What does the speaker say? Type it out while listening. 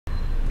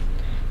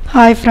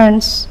Hi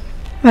friends,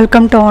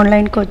 welcome to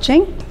online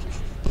coaching.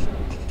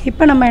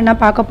 இப்போ நம்ம என்ன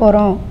பார்க்க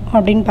போறோம்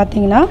அப்படினு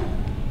பாத்தீங்கன்னா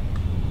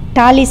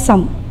tally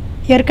sum.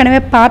 ஏற்கனவே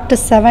part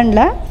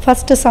 7ல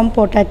first sum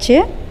போட்டாச்சு.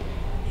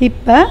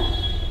 இப்போ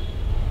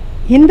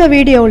இந்த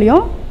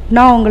வீடியோலயும்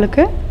நான்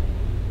உங்களுக்கு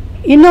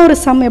இன்னொரு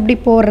sum எப்படி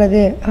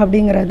போடுறது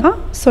அப்படிங்கறத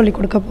சொல்லி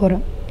கொடுக்க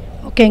போறேன்.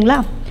 ஓகேங்களா?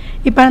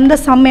 இப்போ அந்த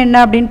sum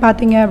என்ன அப்படினு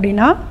பாத்தீங்க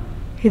அப்படினா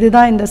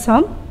இதுதான் இந்த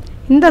sum.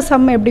 இந்த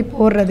sum எப்படி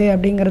போடுறது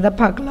அப்படிங்கறத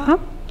பார்க்கலாம்.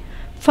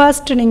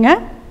 First நீங்கள்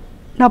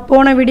நான்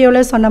போன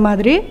வீடியோவில் சொன்ன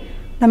மாதிரி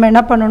நம்ம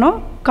என்ன பண்ணணும்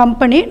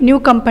நியூ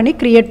கம்பெனி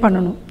கிரியேட்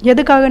பண்ணணும்.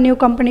 எதுக்காக நியூ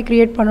கம்பெனி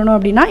கிரியேட் பண்ணணும்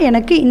அப்படின்னா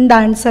எனக்கு இந்த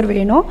ஆன்சர்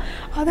வேணும்,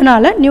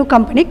 அதனால் நியூ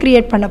கம்பெனி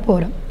கிரியேட் பண்ண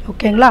போகிறேன்.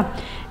 ஓகேங்களா?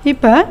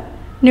 இப்போ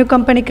நியூ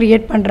கம்பெனி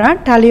கிரியேட் பண்ணுறேன்.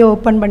 டேலியை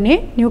ஓப்பன் பண்ணி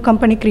நியூ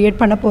கம்பெனி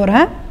கிரியேட் பண்ண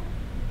போகிறேன்.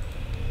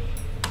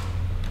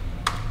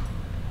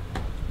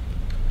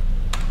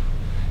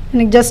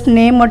 எனக்கு ஜஸ்ட்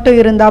நேம் மட்டும்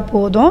இருந்தால்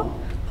போதும்.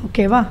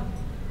 ஓகேவா?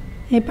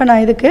 இப்போ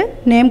நான் இதுக்கு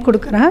நேம்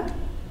கொடுக்குறேன்.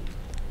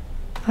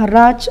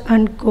 ராஜ்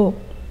அண்ட் கோ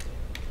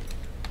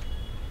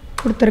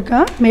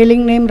கொடுத்துருக்கேன்.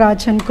 மெயிலிங் நேம்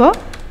ராஜ் அண்ட் கோ.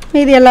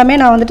 இது எல்லாமே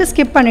நான் வந்துட்டு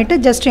ஸ்கிப் பண்ணிவிட்டு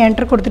ஜஸ்ட்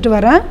என்டர் கொடுத்துட்டு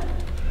வரேன்.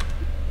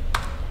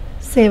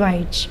 சேவ்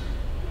ஆயிடுச்சு.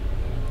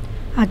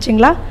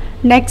 ஆச்சுங்களா?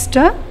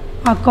 Next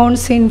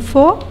accounts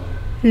info,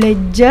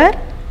 ledger,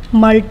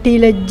 multi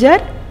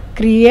ledger,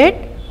 create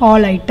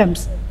all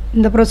items.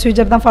 இந்த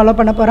ப்ரொசீஜர் தான் ஃபாலோ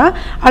பண்ண போகிறேன்.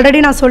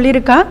 ஆல்ரெடி நான்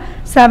சொல்லியிருக்கேன்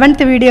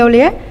 7th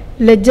வீடியோவிலேயே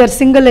லெட்ஜர்,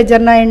 சிங்கிள்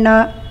லெட்ஜர்னா என்ன,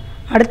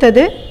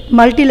 அடுத்தது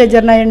மல்டி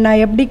லெட்ஜர்னா என்ன,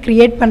 எப்படி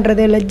கிரியேட்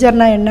பண்ணுறது,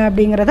 லெட்ஜர்னா என்ன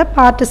அப்படிங்கிறத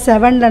பார்ட்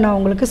 7ல் நான்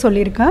உங்களுக்கு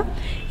சொல்லியிருக்கேன்.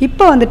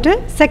 இப்போ வந்துட்டு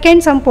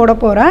செகண்ட் சம் போட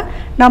போகிறேன்.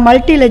 நான்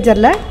மல்டி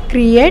லெட்ஜரில்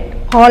கிரியேட்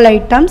ஆல்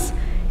ஐட்டம்ஸ்.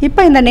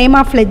 இப்போ இந்த நேம்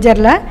ஆஃப்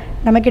லெட்ஜரில்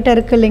நம்மக்கிட்ட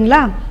இருக்குது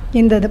இல்லைங்களா,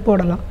 இந்த இது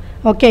போடலாம்.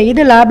 ஓகே,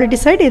 இது லைபிலிட்டி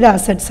சைடு, இது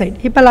அசட் சைடு.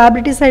 இப்போ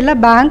லைபிலிட்டி சைடில்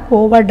பேங்க்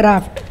ஓவர்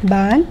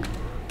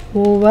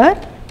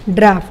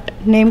டிராஃப்ட்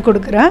நேம்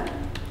கொடுக்குறேன்.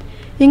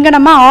 இங்கே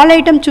நம்ம ஆல்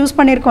ஐட்டம் சூஸ்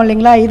பண்ணியிருக்கோம்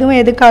இல்லைங்களா,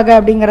 இதுவும் எதுக்காக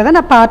அப்படிங்கிறத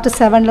நான் பார்ட்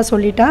 7ல்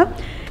சொல்லிட்டேன்.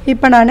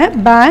 இப்போ நான்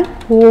பேங்க்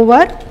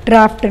ஓவர்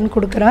டிராஃப்ட்னு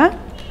கொடுக்குறேன்.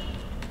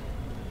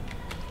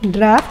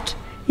 டிராஃப்ட்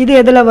இது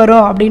எதில்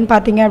வரும் அப்படின்னு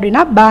பார்த்தீங்க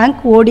அப்படின்னா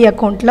பேங்க் ஓடி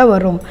அக்கௌண்ட்டில்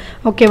வரும்.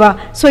 ஓகேவா?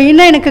 ஸோ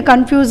இன்னும் எனக்கு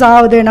கன்ஃபியூஸ்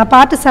ஆகுது. நான்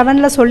பார்ட்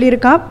 7ல்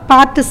சொல்லியிருக்கேன்,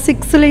 பார்ட்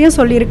 6லேயும்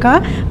சொல்லியிருக்கேன்.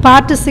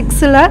 பார்ட்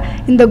 6ல்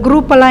இந்த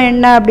குரூப்பெல்லாம்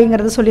என்ன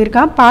அப்படிங்கிறத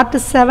சொல்லியிருக்கேன். பார்ட்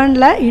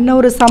 7ல்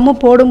இன்னொரு சம்மு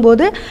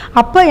போடும்போது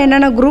அப்போ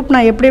என்னென்ன குரூப்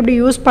நான் எப்படி எப்படி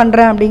யூஸ்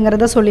பண்ணுறேன்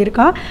அப்படிங்கிறத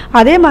சொல்லியிருக்கேன்.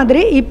 அதே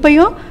மாதிரி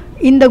இப்போயும்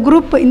இந்த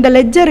குரூப், இந்த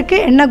லெட்ஜருக்கு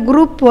என்ன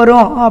குரூப்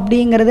வரும்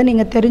அப்படிங்கிறத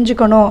நீங்கள்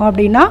தெரிஞ்சுக்கணும்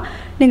அப்படின்னா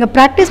நீங்கள்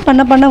ப்ராக்டிஸ்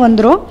பண்ண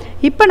வந்துடும்.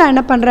 இப்போ நான்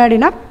என்ன பண்ணுறேன்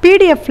அப்படின்னா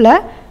பிடிஎஃப்பில்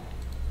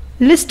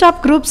லிஸ்ட் ஆஃப்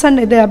குரூப்ஸ் அண்ட்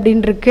இது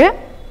அப்படின்னு இருக்கு,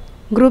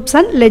 குரூப்ஸ்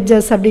அண்ட்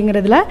லெட்ஜர்ஸ்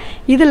அப்படிங்கிறதுல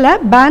இதில்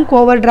பேங்க்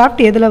ஓவர்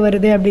டிராஃப்ட் எதில்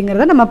வருது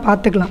அப்படிங்கிறத நம்ம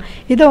பார்த்துக்கலாம்.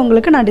 இதை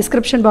உங்களுக்கு நான்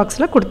டிஸ்கிரிப்ஷன்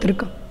பாக்ஸில்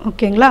கொடுத்துருக்கேன்.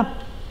 ஓகேங்களா?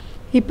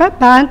 இப்போ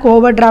பேங்க்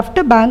ஓவர்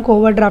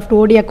டிராஃப்ட்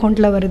ஓடி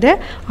அக்கௌண்ட்டில் வருது.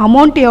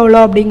 அமௌண்ட்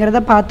எவ்வளோ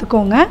அப்படிங்கிறத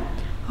பார்த்துக்கோங்க.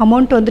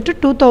 அமௌண்ட் வந்துட்டு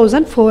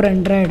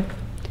 2400.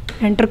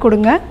 என்டர்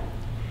கொடுங்க.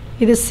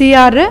 இது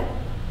சிஆர்,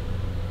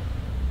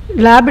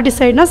 லைபிலிட்டி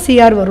சைடுனா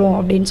சிஆர் வரும்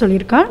அப்படின்னு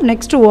சொல்லியிருக்கேன்.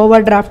 நெக்ஸ்ட்டு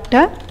ஓவர்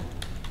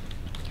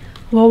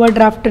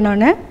டிராஃப்ட்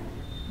நான்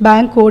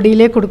பேங்க்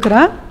ஓடியிலே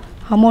கொடுக்குறேன்.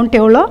 அமௌண்ட்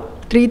எவ்வளோ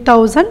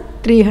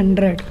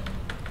 3300.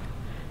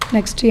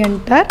 Next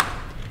enter.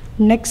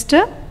 Next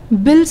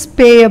bills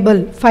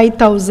payable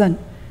 5000.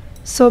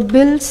 So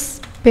bills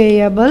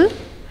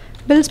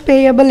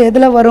payable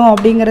எதில் வரும்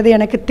அப்படிங்கிறது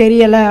எனக்கு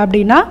தெரியலை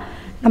அப்படின்னா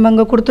நம்ம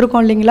இங்கே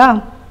கொடுத்துருக்கோம் இல்லைங்களா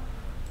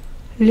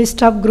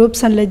list of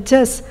groups and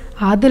ledgers,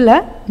 அதில்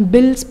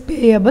பில்ஸ்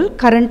பேயபிள்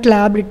கரண்ட்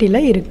லைபிலிட்டியில்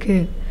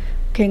இருக்குது.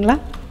 ஓகேங்களா?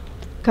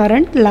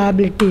 Current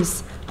liabilities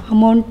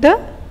amount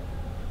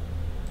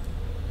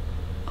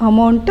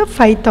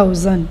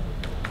 5000.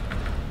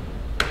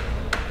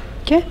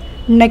 Okay.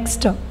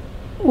 Next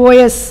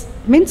OS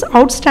means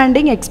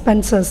outstanding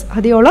expenses,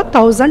 அது எவ்வளோ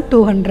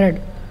 1200.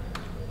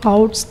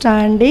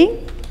 அவுட்ஸ்டாண்டிங்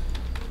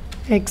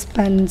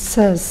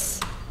எக்ஸ்பென்சஸ்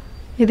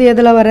இது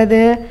எதில் வர்றது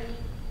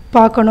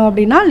பார்க்கணும்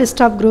அப்படின்னா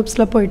லிஸ்ட் ஆஃப்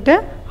குரூப்ஸில் போயிட்டு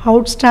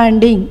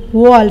அவுட்ஸ்டாண்டிங்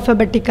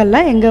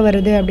அல்ஃபபெட்டிக்கலில் எங்கே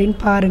வருது அப்படின்னு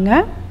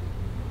பாருங்கள்.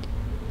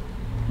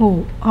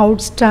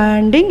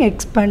 Outstanding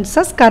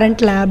expenses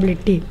current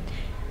liability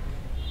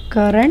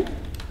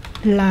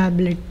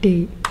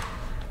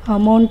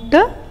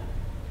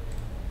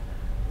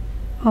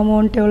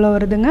amount எவ்வளோ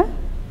வருதுங்க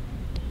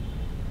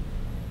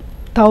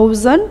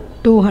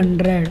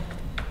 1200.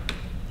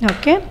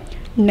 Okay.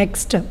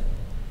 Next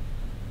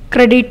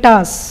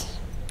creditors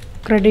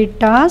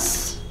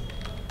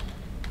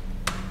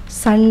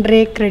சன்ரே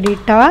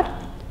creditor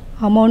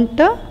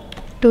amount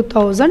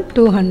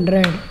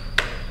 2200.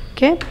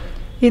 Okay.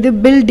 இது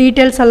பில்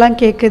டீட்டெயில்ஸ் எல்லாம்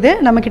கேட்குது.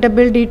 நம்மக்கிட்ட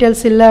பில்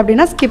டீட்டெயில்ஸ் இல்லை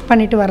அப்படின்னா ஸ்கிப்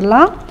பண்ணிவிட்டு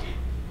வரலாம்.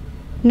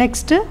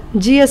 Next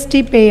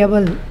GST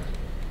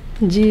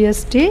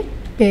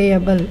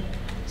payable.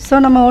 ஸோ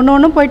நம்ம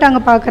ஒன்று போயிட்டு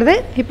அங்கே பார்க்குறது.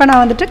 இப்போ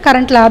நான் வந்துட்டு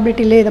கரண்ட்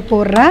லைபிலிட்டிலே இதை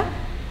போடுறேன்.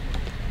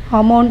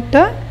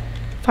 Amount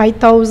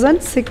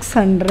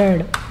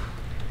 5600.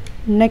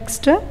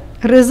 Next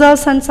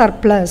reserves and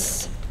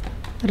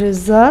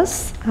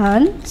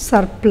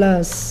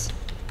surplus.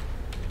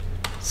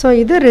 So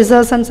இது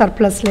ரிசர்வ்ஸ் அண்ட்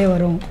சர்ப்ளஸ்லேயே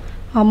வரும்.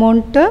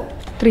 அமௌண்ட்டு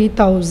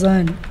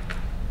 3000.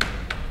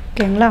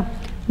 ஓகேங்களா.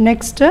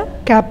 Next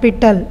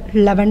capital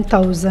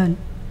 11,000.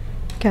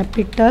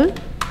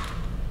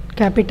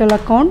 Capital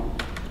account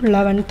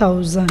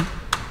 11,000.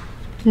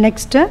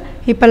 Next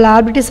இப்போ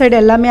லைபிலிட்டி சைடு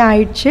எல்லாமே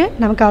ஆயிடுச்சு.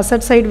 நமக்கு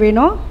அசட் சைடு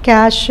வேணும்.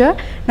 கேஷு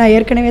நான்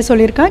ஏற்கனவே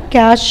சொல்லியிருக்கேன்.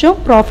 கேஷும்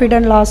ப்ராஃபிட்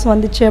அண்ட் லாஸ்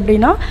வந்துச்சு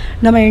அப்படின்னா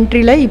நம்ம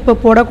என்ட்ரியில் இப்போ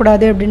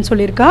போடக்கூடாது அப்படின்னு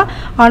சொல்லியிருக்கேன்.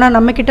 ஆனால்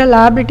நம்மக்கிட்ட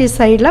லைபிலிட்டி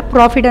சைடில்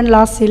ப்ராஃபிட் அண்ட்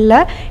லாஸ்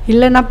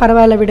இல்லைன்னா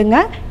பரவாயில்ல விடுங்க.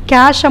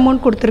 கேஷ்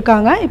அமௌண்ட்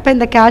கொடுத்துருக்காங்க. இப்போ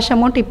இந்த கேஷ்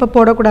அமௌண்ட் இப்போ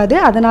போடக்கூடாது.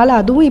 அதனால்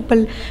அதுவும் இப்போ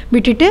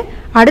விட்டுட்டு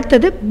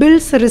அடுத்தது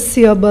பில்ஸ்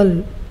ரிசீவபிள்.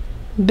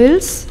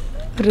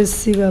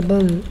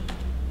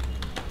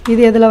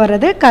 இது எதில்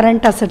வர்றது?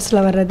 கரண்ட்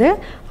அசட்ஸில் வர்றது.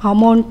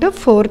 Amount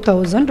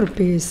 4,000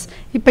 rupees.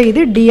 இப்போ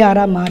இது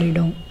டிஆராக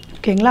மாறிடும்.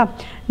 ஓகேங்களா.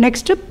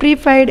 Next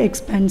prepaid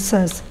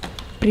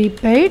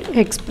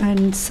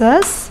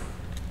expenses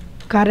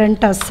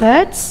current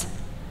assets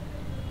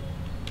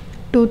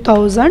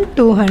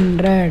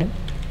 2,200.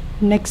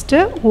 Next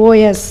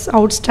OS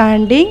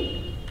outstanding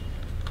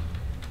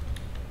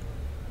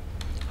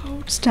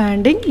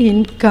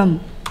income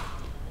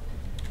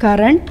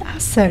current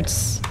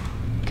assets.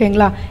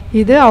 ஓகேங்களா.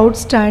 இது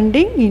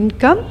outstanding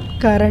income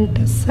current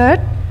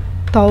asset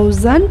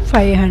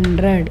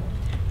 1,500.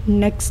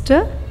 Next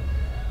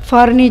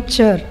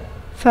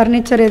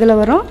furniture எதில்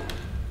வரும்?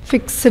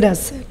 Fixed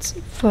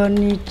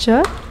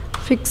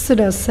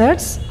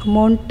assets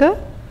amount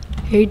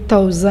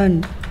 8,000.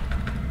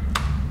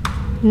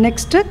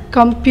 Next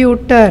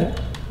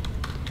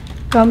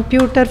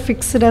computer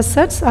fixed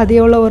assets அது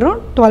எவ்வளோ வரும்?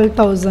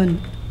 12,000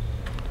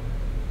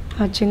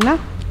 ஆச்சுங்களா.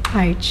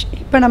 ஆயிடுச்சு.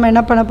 இப்போ நம்ம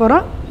என்ன பண்ண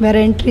போகிறோம்? வேறு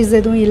என்ட்ரிஸ்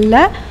எதுவும்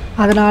இல்லை,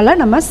 அதனால்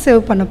நம்ம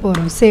சேவ் பண்ண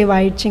போகிறோம். சேவ்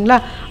ஆயிடுச்சிங்களா.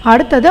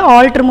 அடுத்தது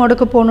ஆல்ட்ரு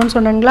மோடுக்கு போகணுன்னு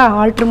சொன்னாங்களா.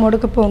 ஆல்ட்ரு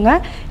மோடுக்கு போங்க.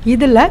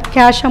 இதில்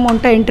கேஷ்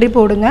அமௌண்ட்டை என்ட்ரி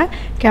போடுங்க.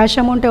 கேஷ்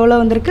அமௌண்ட் எவ்வளோ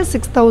வந்திருக்கு?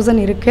 6,000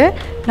 இருக்குது.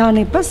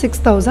 நான் இப்போ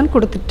 6,000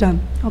 கொடுத்துட்டேன்.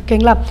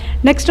 ஓகேங்களா.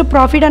 நெக்ஸ்ட்டு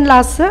ப்ராஃபிட் அண்ட்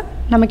லாஸு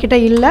நம்மக்கிட்ட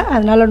இல்லை,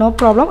 அதனால் நோ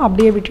ப்ராப்ளம்,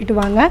 அப்படியே விட்டுட்டு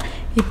வாங்க.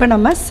 இப்போ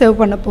நம்ம சேவ்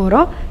பண்ண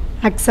போகிறோம்.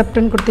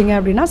 அக்செப்ட்னு கொடுத்தீங்க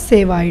அப்படின்னா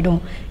சேவ் ஆகிடும்.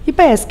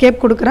 இப்போ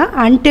எஸ்கேப் கொடுக்குறேன்.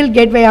 அன்டில்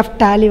கேட்வே ஆஃப்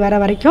டேலி வர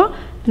வரைக்கும்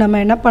நம்ம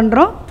என்ன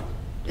பண்ணுறோம்?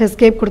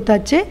 எஸ்கேப்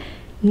கொடுத்தாச்சு.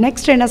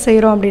 நெக்ஸ்ட் என்ன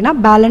செய்கிறோம் அப்படின்னா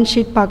பேலன்ஸ்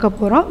ஷீட் பார்க்க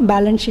போகிறோம்.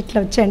 பேலன்ஸ் ஷீட்டில்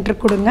வச்சு என்ட்ரு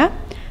கொடுங்க.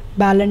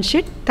 பேலன்ஸ்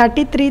ஷீட்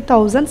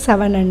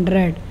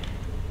 33,700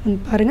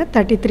 பாருங்கள்.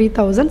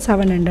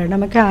 33,700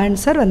 நமக்கு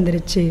ஆன்சர்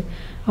வந்துருச்சு.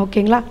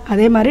 ஓகேங்களா.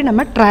 அதே மாதிரி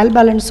நம்ம ட்ரையல்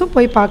பேலன்ஸும்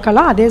போய்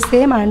பார்க்கலாம். அதே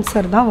சேம்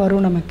ஆன்சர் தான்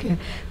வரும் நமக்கு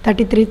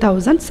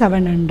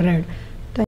 33,700.